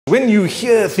when you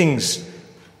hear things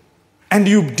and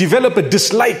you develop a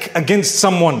dislike against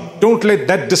someone, don't let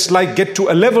that dislike get to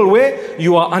a level where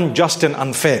you are unjust and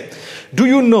unfair. Do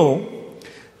you know,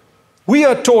 we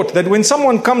are taught that when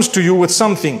someone comes to you with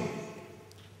something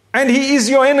and he is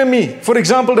your enemy, for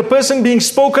example, the person being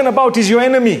spoken about is your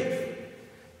enemy,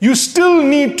 you still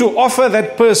need to offer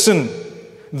that person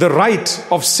the right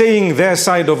of saying their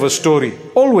side of a story,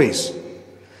 always.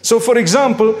 So for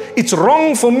example, it's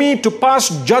wrong for me to pass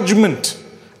judgment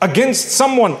against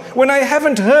someone when I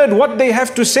haven't heard what they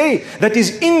have to say. That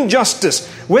is injustice.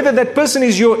 Whether that person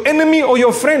is your enemy or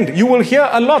your friend, you will hear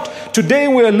a lot. Today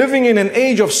we are living in an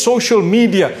age of social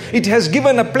media. It has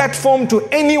given a platform to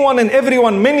anyone and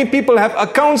everyone. Many people have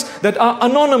accounts that are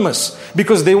anonymous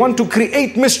because they want to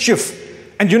create mischief.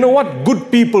 And you know what?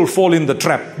 Good people fall in the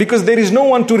trap because there is no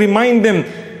one to remind them.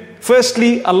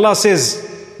 Firstly, Allah says,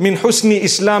 Min husni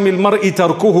islamil mar'i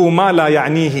tarkuhu ma la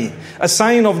ya'nihi. A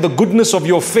sign of the goodness of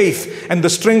your faith and the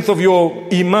strength of your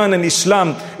iman and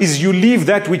Islam is you leave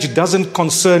that which doesn't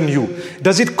concern you.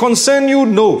 Does it concern you?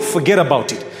 No, forget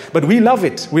about it. But we love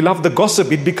it. We love the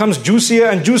gossip. It becomes juicier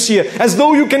and juicier as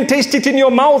though you can taste it in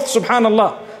your mouth.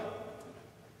 Subhanallah.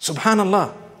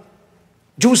 Subhanallah.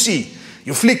 Juicy.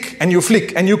 You flick and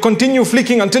you continue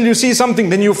flicking until you see something.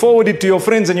 Then you forward it to your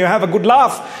friends and you have a good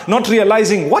laugh, not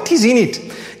realizing what is in it.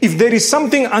 If there is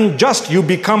something unjust, you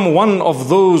become one of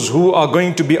those who are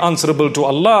going to be answerable to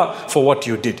Allah for what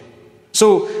you did.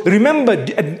 So remember,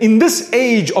 in this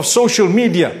age of social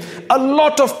media, a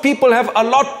lot of people have a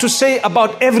lot to say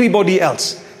about everybody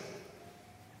else.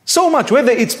 So much,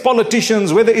 whether it's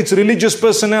politicians, whether it's religious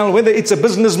personnel, whether it's a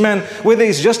businessman, whether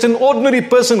it's just an ordinary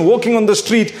person walking on the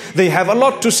street, they have a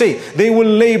lot to say. They will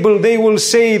label, they will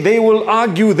say, they will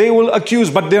argue, they will accuse,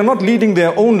 but they're not leading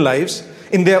their own lives.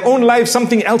 In their own lives,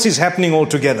 something else is happening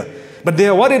altogether. But they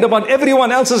are worried about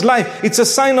everyone else's life. It's a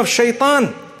sign of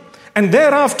shaitan. And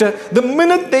thereafter, the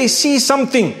minute they see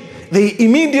something, they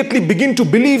immediately begin to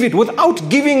believe it without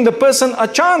giving the person a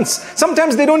chance.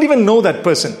 Sometimes they don't even know that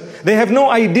person. They have no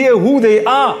idea who they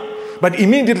are. But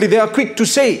immediately they are quick to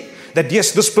say that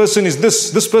yes, this person is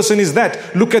this person is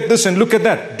that. Look at this and look at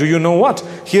that. Do you know what?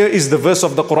 Here is the verse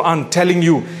of the Quran telling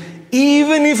you,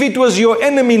 even if it was your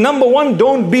enemy, number one,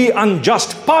 don't be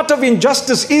unjust. Part of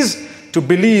injustice is to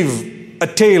believe a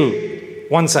tale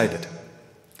one-sided.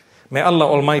 May Allah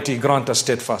Almighty grant us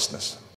steadfastness.